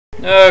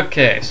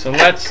Okay, so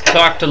let's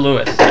talk to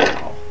Louis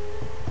now.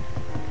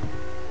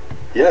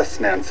 Yes,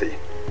 Nancy.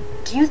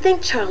 Do you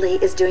think Charlie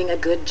is doing a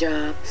good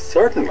job?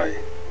 Certainly.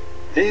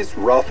 He's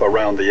rough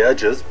around the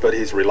edges, but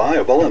he's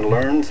reliable and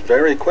learns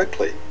very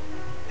quickly.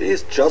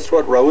 He's just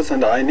what Rose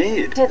and I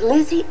need. Did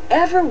Lizzie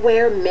ever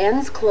wear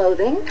men's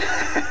clothing?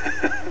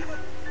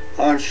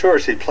 I'm sure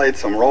she played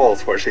some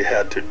roles where she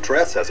had to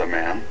dress as a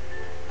man,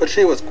 but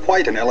she was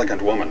quite an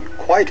elegant woman,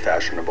 quite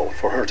fashionable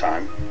for her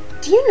time.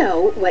 Do you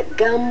know what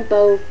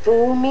gumbo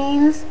foo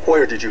means?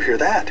 Where did you hear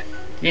that?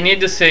 You need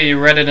to say you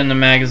read it in the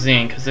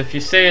magazine, because if you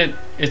say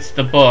it's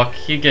the book,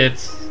 he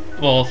gets...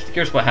 Well,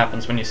 here's what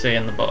happens when you say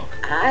in the book.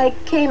 I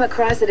came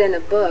across it in a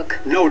book.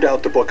 No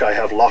doubt the book I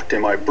have locked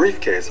in my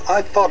briefcase.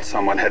 I thought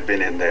someone had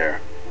been in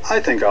there. I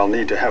think I'll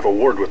need to have a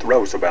word with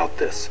Rose about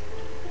this.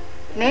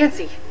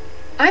 Nancy,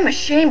 I'm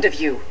ashamed of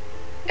you.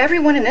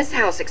 Everyone in this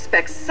house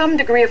expects some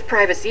degree of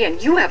privacy,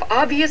 and you have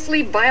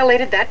obviously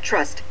violated that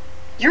trust.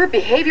 Your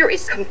behavior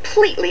is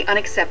completely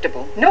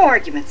unacceptable. No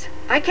arguments.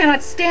 I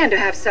cannot stand to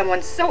have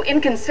someone so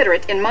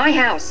inconsiderate in my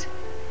house.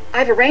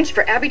 I've arranged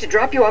for Abby to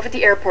drop you off at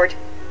the airport.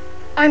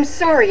 I'm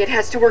sorry it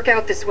has to work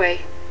out this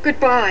way.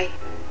 Goodbye.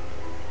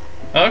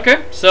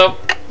 Okay, so,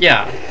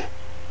 yeah.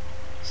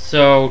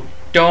 So,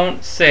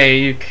 don't say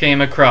you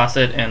came across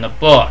it in a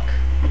book.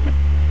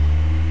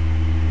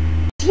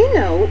 Do you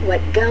know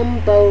what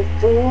gumbo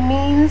foo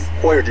means?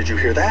 Where did you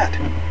hear that?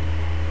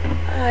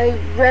 I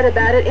read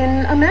about it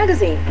in a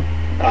magazine.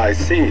 I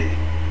see.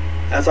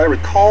 As I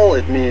recall,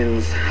 it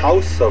means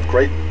House of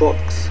Great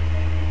Books.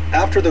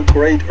 After the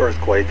Great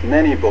Earthquake,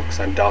 many books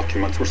and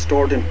documents were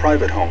stored in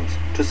private homes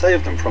to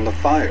save them from the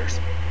fires.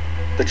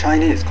 The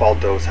Chinese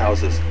called those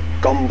houses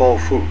gumbo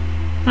foo.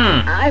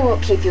 I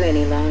won't keep you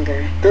any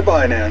longer.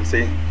 Goodbye,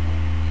 Nancy.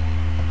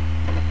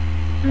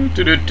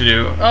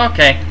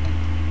 Okay.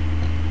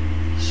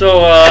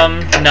 So,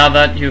 now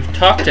that you've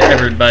talked to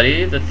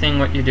everybody, the thing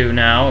what you do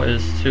now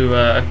is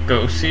to,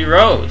 go see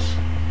Rose.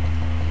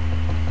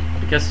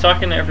 Because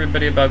talking to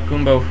everybody about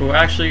Gumbo Fu,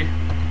 actually,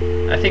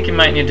 I think you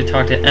might need to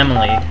talk to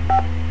Emily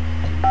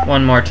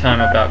one more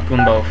time about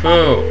Gumbo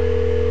Fu.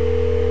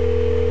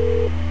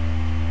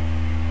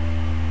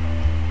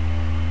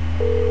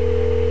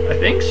 I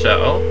think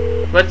so.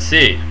 Let's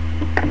see.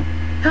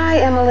 Hi,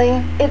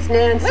 Emily. It's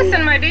Nancy.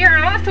 Listen, my dear,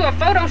 I'm off to a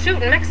photo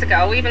shoot in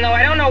Mexico, even though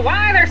I don't know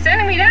why they're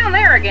sending me down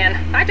there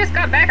again. I just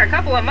got back a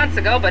couple of months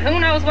ago, but who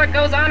knows what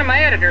goes on in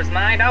my editor's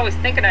mind, always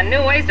thinking of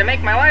new ways to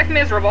make my life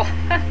miserable.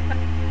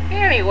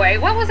 Anyway,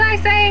 what was I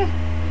saying?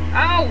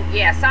 Oh,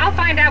 yes, I'll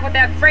find out what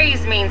that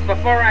phrase means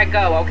before I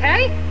go,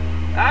 okay?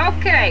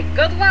 Okay,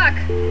 good luck.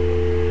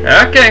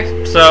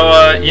 Okay,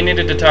 so, you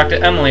needed to talk to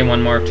Emily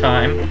one more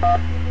time.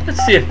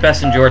 Let's see if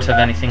Bess and George have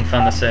anything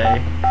fun to say.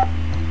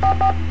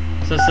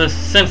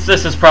 Since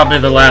this is probably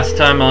the last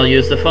time I'll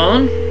use the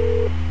phone.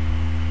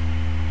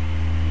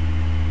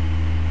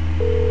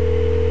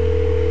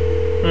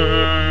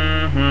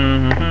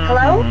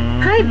 Hello?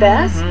 Hi,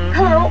 Bess.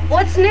 Hello,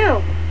 what's new?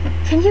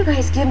 Can you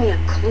guys give me a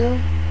clue?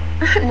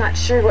 I'm not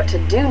sure what to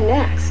do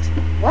next.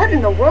 What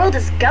in the world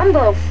is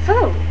gumbo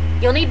foo?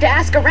 You'll need to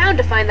ask around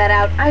to find that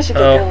out. I should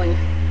get going.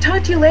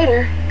 Talk to you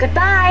later.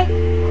 Goodbye.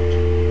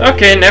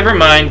 Okay, never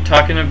mind.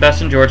 Talking to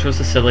Bess and George was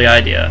a silly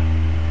idea.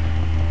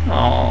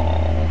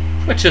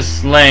 Aww, which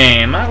is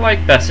lame. I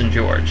like Bess and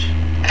George.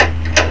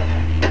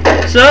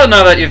 So,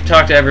 now that you've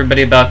talked to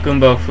everybody about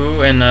Gumbo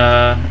Fu, and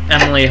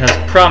Emily has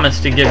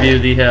promised to give you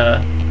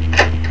the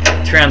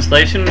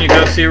translation, you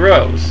go see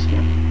Rose.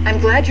 I'm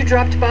glad you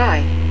dropped by.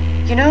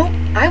 You know,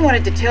 I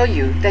wanted to tell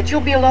you that you'll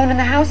be alone in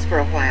the house for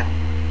a while.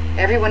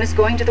 Everyone is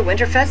going to the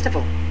Winter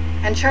Festival,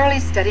 and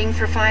Charlie's studying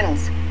for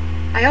finals.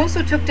 I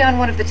also took down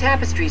one of the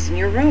tapestries in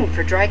your room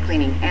for dry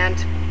cleaning, and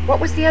what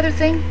was the other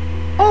thing?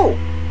 Oh,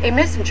 a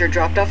messenger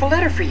dropped off a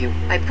letter for you.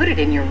 I put it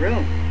in your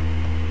room.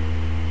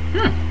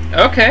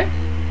 Okay.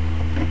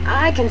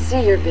 I can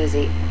see you're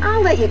busy.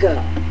 I'll let you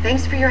go.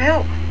 Thanks for your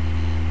help.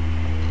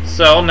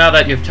 So, now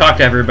that you've talked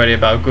to everybody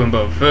about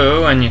Gumbo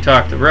Fu, and you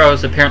talked to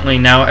Rose, apparently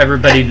now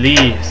everybody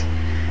leaves.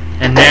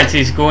 And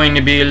Nancy's going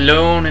to be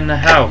alone in the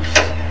house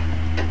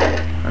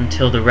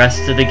until the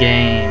rest of the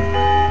game.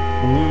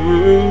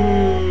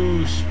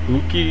 Ooh,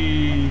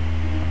 spooky.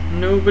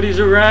 Nobody's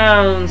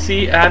around.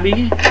 See,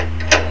 Abby?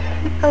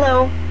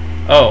 Hello.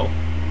 Oh.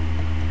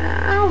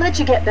 I'll let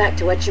you get back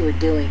to what you were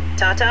doing.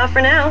 Ta-ta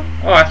for now.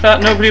 Oh, I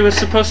thought nobody was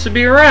supposed to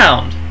be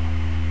around.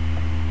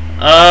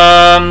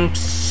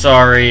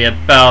 Sorry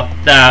about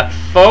that,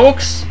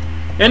 folks.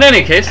 In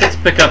any case, let's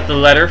pick up the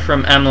letter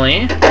from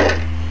Emily.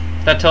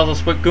 That tells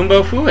us what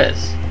Gumbo Fu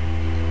is.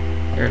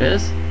 Here it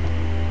is.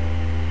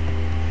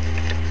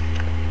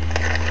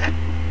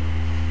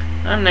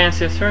 I'm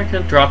Nancy. Sorry I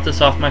couldn't drop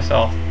this off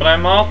myself, but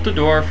I'm out the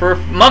door for a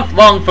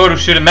month-long photo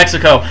shoot in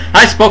Mexico.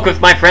 I spoke with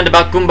my friend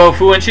about Gumbo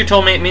Fu, and she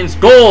told me it means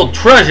gold,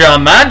 treasure,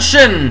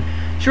 mansion.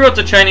 She wrote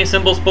the Chinese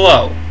symbols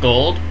below.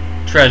 Gold,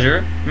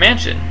 treasure,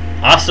 mansion.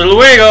 Hasta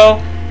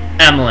luego,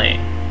 Emily.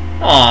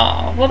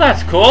 Aw, well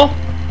that's cool.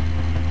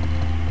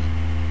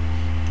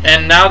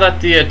 And now that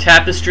the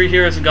tapestry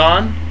here is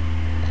gone,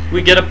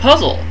 we get a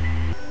puzzle.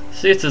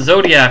 See, it's a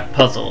zodiac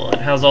puzzle. It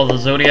has all the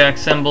zodiac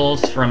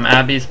symbols from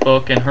Abby's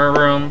book in her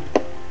room.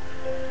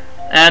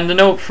 And the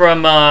note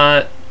from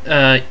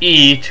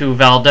E to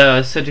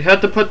Valdez said you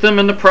had to put them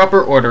in the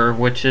proper order,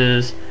 which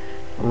is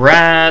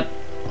rat,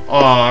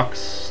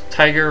 ox,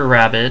 tiger,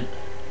 rabbit,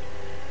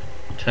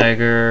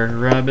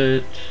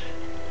 dragon,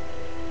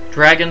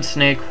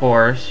 snake,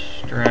 horse,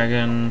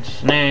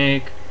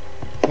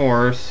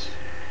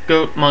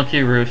 goat,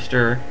 monkey,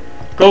 rooster,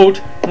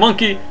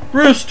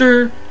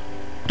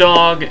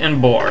 dog,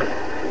 and boar.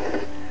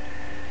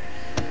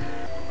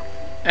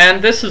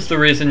 And this is the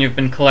reason you've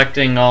been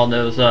collecting all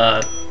those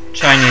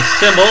Chinese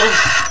symbols.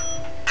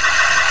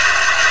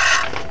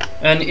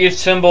 And each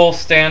symbol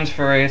stands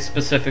for a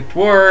specific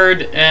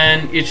word,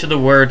 and each of the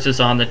words is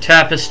on the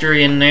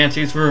tapestry in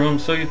Nancy's room,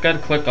 so you've got to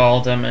click all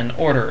of them in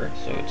order.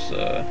 So it's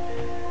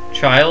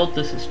child,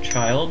 this is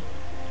child.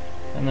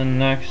 And then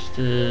next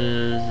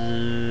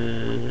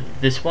is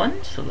this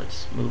one, so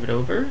let's move it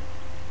over.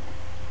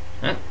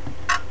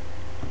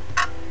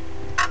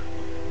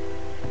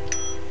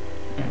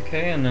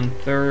 Okay, and then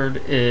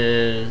third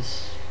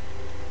is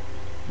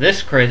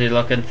this crazy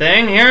looking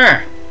thing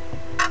here.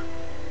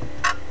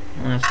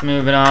 Let's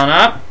move it on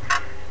up.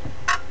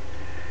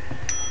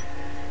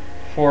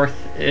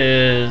 Fourth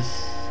is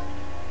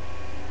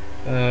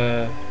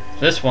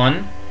this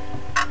one.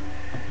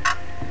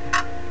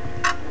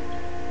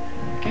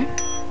 Okay.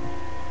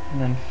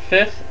 And then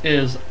fifth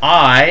is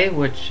I,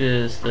 which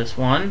is this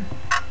one.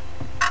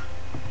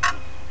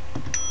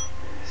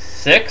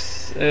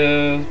 Six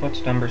is,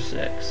 what's number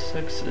 6?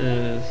 6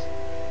 is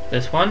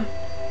this one.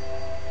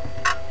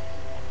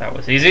 That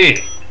was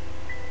easy.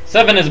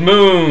 7 is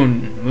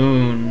moon.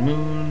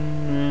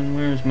 And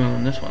where's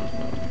moon? This one's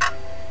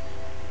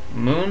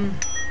moon.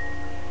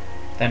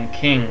 Then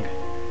king.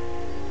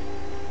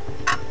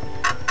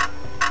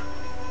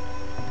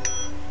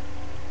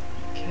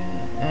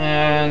 Okay,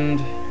 and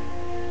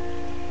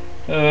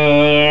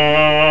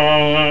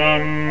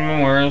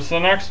where's the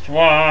next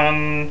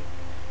one?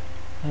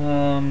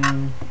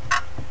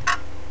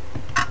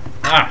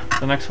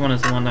 The next one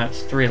is the one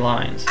that's 3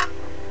 lines.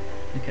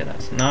 Okay,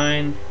 that's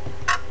 9.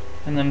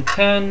 And then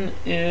 10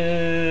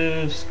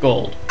 is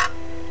gold.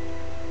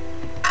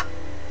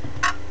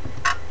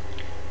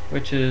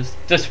 Which is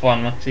this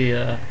one with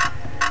the,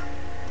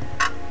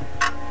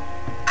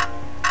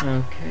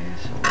 okay,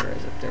 so where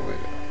is it? There we go.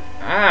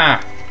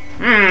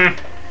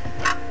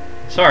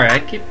 Sorry, I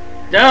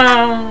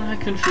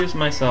confuse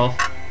myself.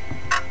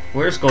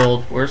 Where's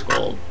gold?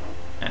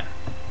 Yeah,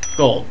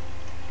 gold.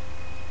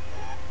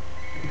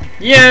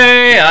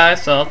 Yay! I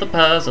solved the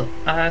puzzle.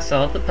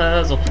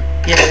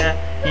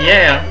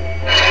 Yeah.